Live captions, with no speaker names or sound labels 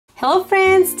Hello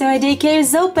friends, Toy Daycare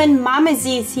is open. Mama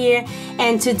Z is here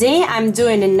and today I'm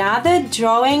doing another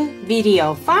drawing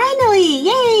video. Finally!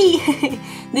 Yay!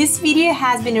 This video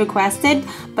has been requested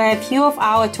by a few of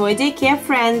our Toy Daycare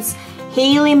friends,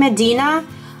 Haley Medina,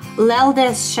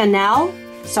 Lelda Chanel,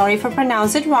 sorry for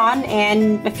pronouncing it wrong,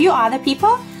 and a few other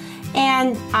people.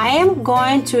 And I am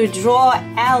going to draw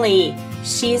Ellie.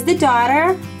 She's the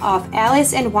daughter of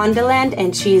Alice in Wonderland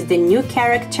and she's the new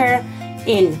character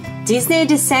in Disney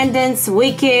Descendants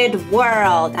Wicked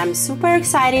World. I'm super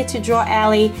excited to draw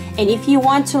Ellie, and if you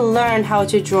want to learn how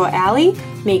to draw Ellie,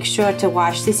 make sure to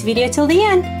watch this video till the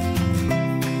end.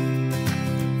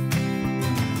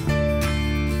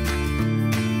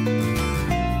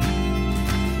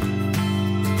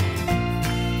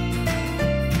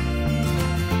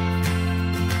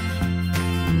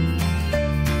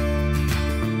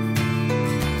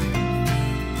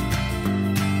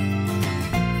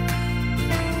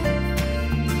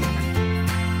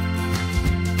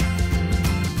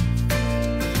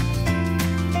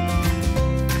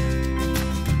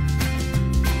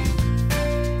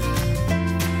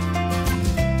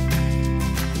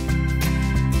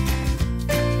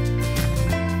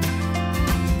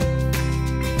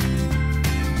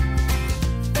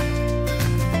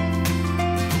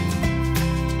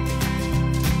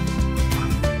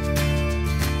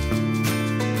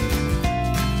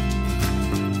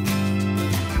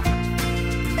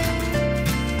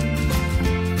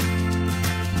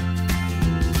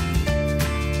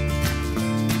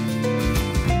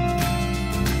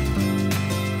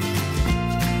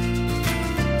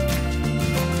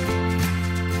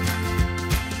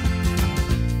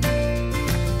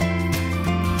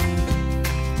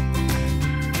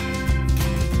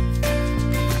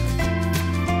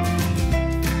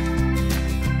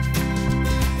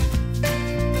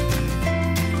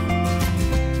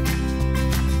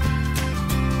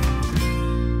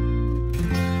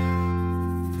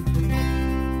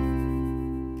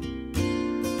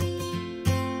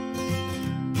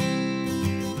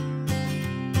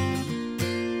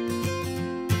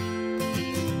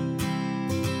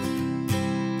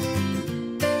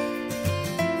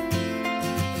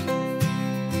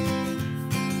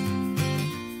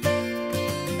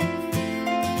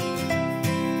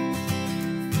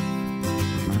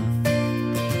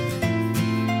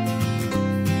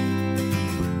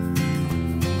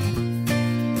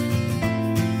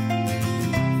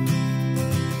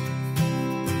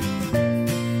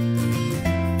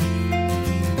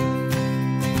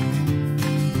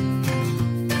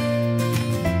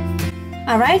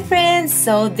 Alright friends,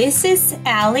 so this is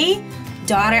Ellie,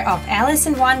 daughter of Alice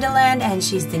in Wonderland, and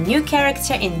she's the new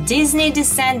character in Disney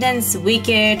Descendants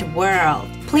Wicked World.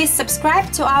 Please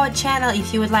subscribe to our channel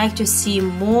if you would like to see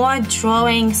more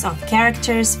drawings of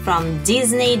characters from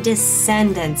Disney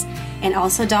Descendants. And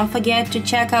also don't forget to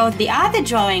check out the other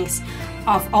drawings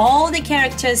of all the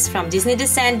characters from Disney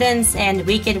Descendants and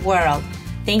Wicked World.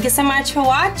 Thank you so much for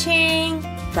watching.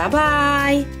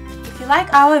 Bye-bye. If you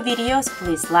like our videos,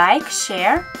 please like,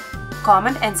 share,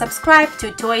 comment and subscribe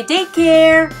to Toy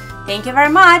Daycare. Thank you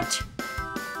very much.